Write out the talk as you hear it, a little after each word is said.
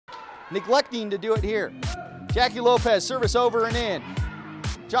neglecting to do it here. Jackie Lopez, service over and in.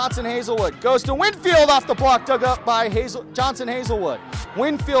 Johnson Hazelwood goes to Winfield off the block, dug up by Johnson Hazelwood.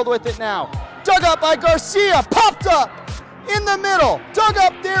 Winfield with it now. Dug up by Garcia, popped up in the middle. Dug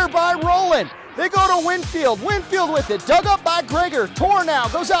up there by Rowland. They go to Winfield. Winfield with it, dug up by Gregor. Tor now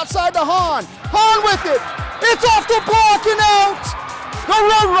goes outside to Haun. Haun with it. It's off the block and out. The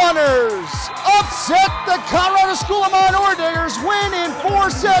Roadrunners upset the Colorado School of Mine Ore-Diggers, win in 4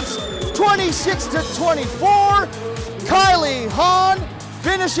 sets, 26-24. Kylie Haun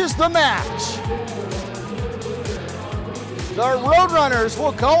finishes the match. The Roadrunners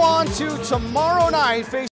will go on to tomorrow night face